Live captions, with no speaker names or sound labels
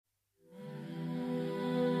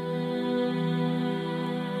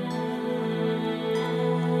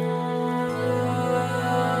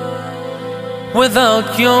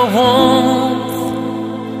Without your warmth,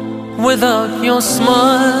 without your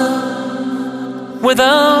smile,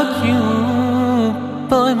 without you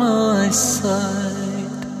by my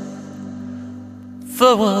side,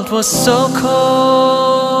 the world was so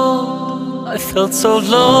cold, I felt so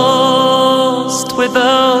lost.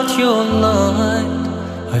 Without your light,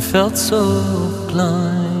 I felt so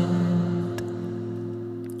blind.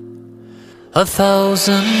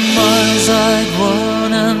 1,000 miles I'd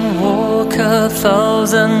run and walk,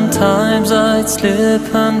 1,000 times I'd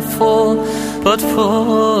slip and fall, but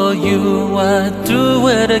for you I'd do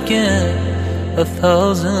it again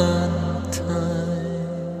 1,000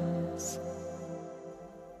 times.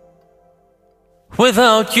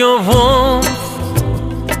 Without your warmth,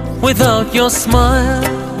 without your smile,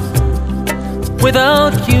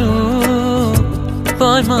 without you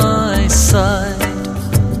by my side,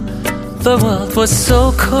 the world was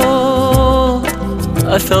so cold,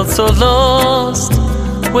 I felt so lost.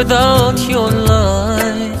 Without your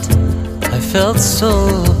light, I felt so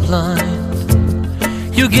blind.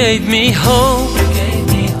 You gave me hope,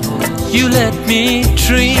 you let me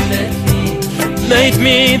dream, made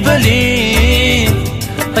me believe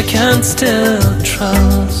I can still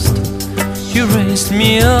trust. You raised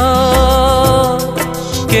me up,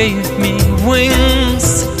 gave me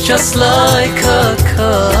wings, just like a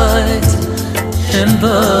kite in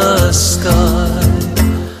the sky.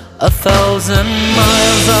 1,000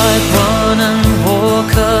 miles I'd run and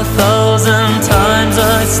walk, 1,000 times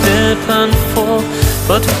I'd slip and fall,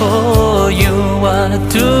 but for you I'd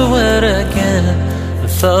do it again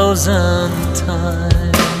 1,000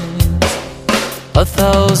 times.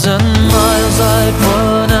 1,000 miles I'd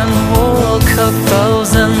run and walk,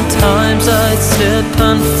 1,000 times I'd slip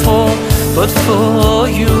and fall, but for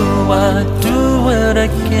you I'd do it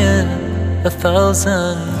again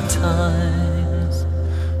 1,000 times.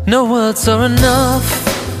 No words are enough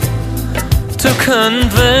to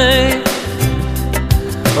convey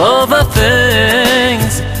all the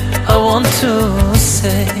things I want to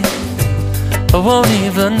say. I won't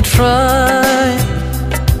even try,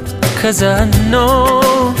 'cause I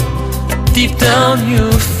know deep down you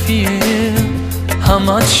feel how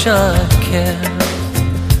much I care.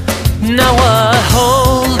 Now I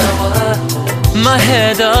hold my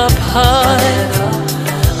head up high,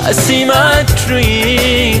 I see my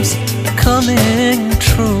dreams coming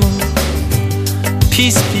true.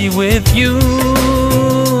 Peace be with you,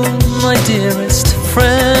 my dearest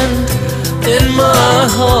friend. In my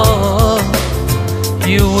heart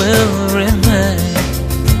you will remain.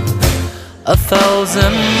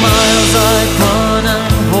 1,000 miles I'd run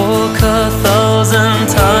and walk, 1,000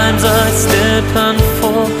 times I'd slip and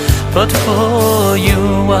fall, but for you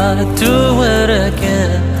I'd do it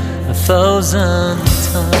again 1,000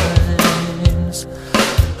 times.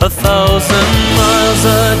 1,000 miles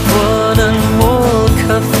I'd run and walk,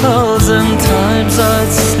 1,000 times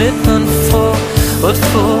I'd slip and fall, but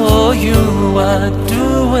for you I'd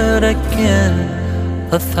do it again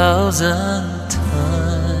 1,000